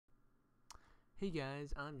Hey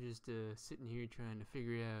guys, I'm just sitting here trying to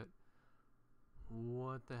figure out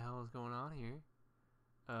what the hell is going on here.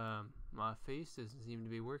 My face doesn't seem to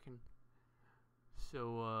be working.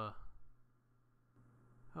 So,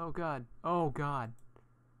 oh god,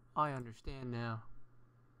 I understand now.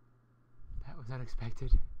 That was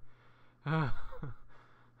unexpected.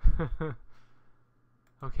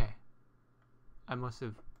 Okay. I must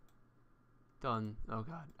have done, oh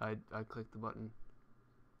god, I clicked the button.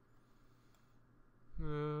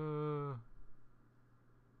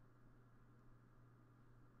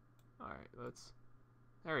 Alright,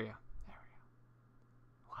 there we go.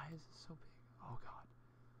 Why is this so big? Oh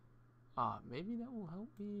god. Maybe that will help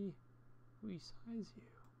me resize you.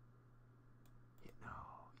 Yeah.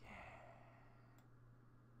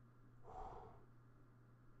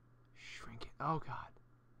 Shrink it. Oh god.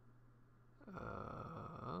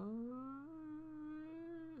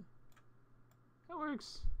 That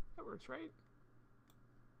works. That works, right?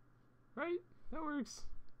 Right? That works.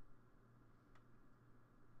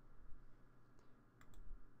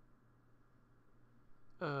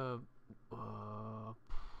 I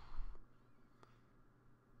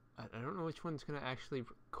don't know which one's gonna actually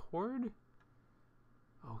record.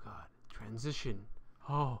 Oh god, transition.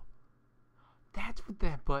 Oh, that's what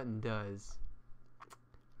that button does.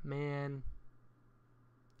 Man,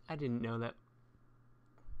 I didn't know that.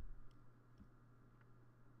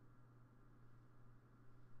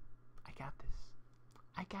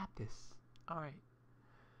 I got this. Alright.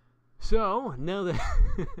 So, now that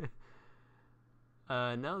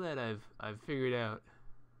now that I've figured out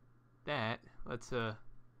that, let's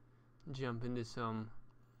jump into some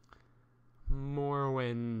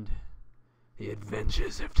Morrowind: The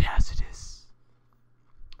Adventures of Tacitus.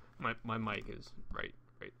 My mic is right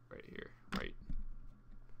here.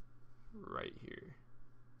 Right here.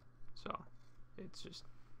 So, it's just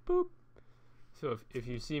boop. So if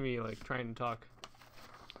you see me like trying to talk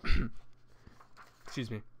excuse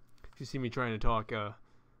me. If you see me trying to talk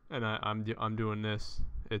and I'm doing this,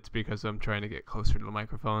 it's because I'm trying to get closer to the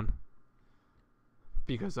microphone.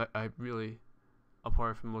 Because I really,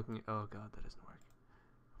 apart from looking at, oh god, that doesn't work.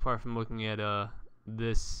 Apart from looking at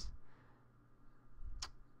this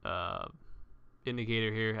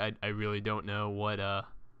indicator here, I really don't know what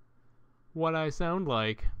I sound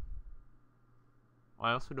like.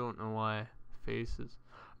 I also don't know why faces.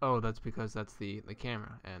 Oh, that's because that's the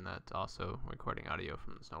camera, and that's also recording audio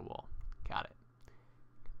from the snowball. Got it.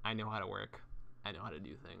 I know how to work. I know how to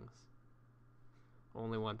do things.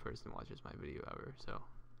 Only one person watches my video ever, so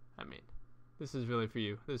I mean, this is really for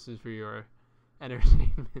you. This is for your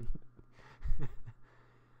entertainment.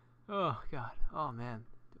 Oh god. Oh man.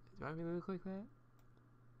 Do I really look like that?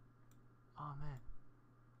 Oh man.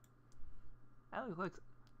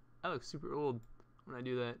 I look super old when I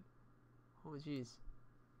do that. Oh jeez.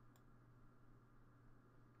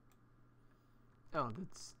 Oh,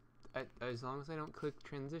 that's as long as I don't click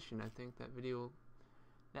transition, I think that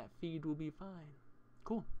feed will be fine.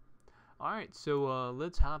 Cool. All right, so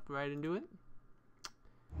let's hop right into it.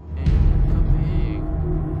 And okay.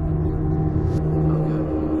 Oh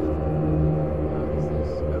god. How is this?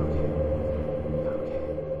 Okay.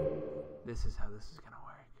 This is how this is gonna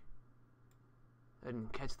work. I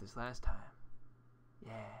didn't catch this last time.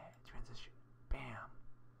 Yeah, transition. Bam.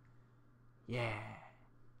 Yeah.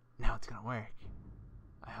 Now it's gonna work.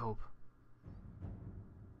 I hope.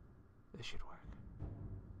 This should work.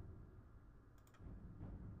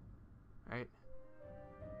 Right?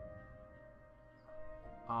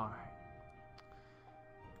 Alright.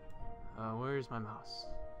 Where's my mouse?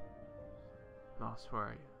 Mouse, where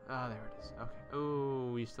are you? Ah, there it is. Okay.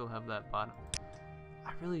 Oh, we still have that bottom.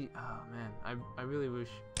 Oh man, I really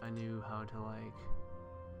wish I knew how to, like,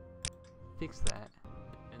 fix that.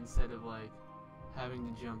 Instead of, like,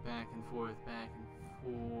 having to jump back and forth.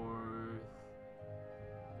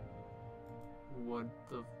 What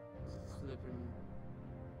the flippin'...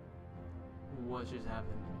 What just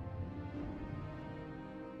happened?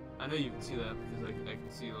 I know you can see that because like I can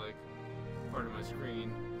see like part of my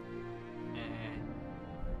screen. And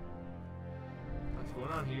what's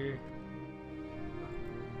going on here?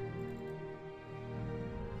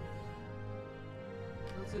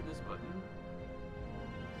 Let's hit this button.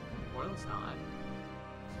 Or let's not.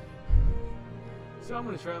 So I'm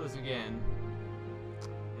gonna try this again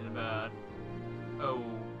in about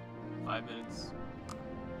 5 minutes,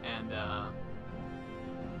 and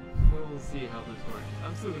we'll see how this works.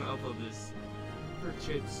 I'm still gonna upload this for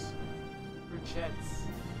chats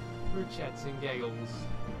and gaggles.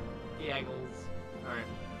 Alright.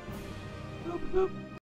 Boop boop.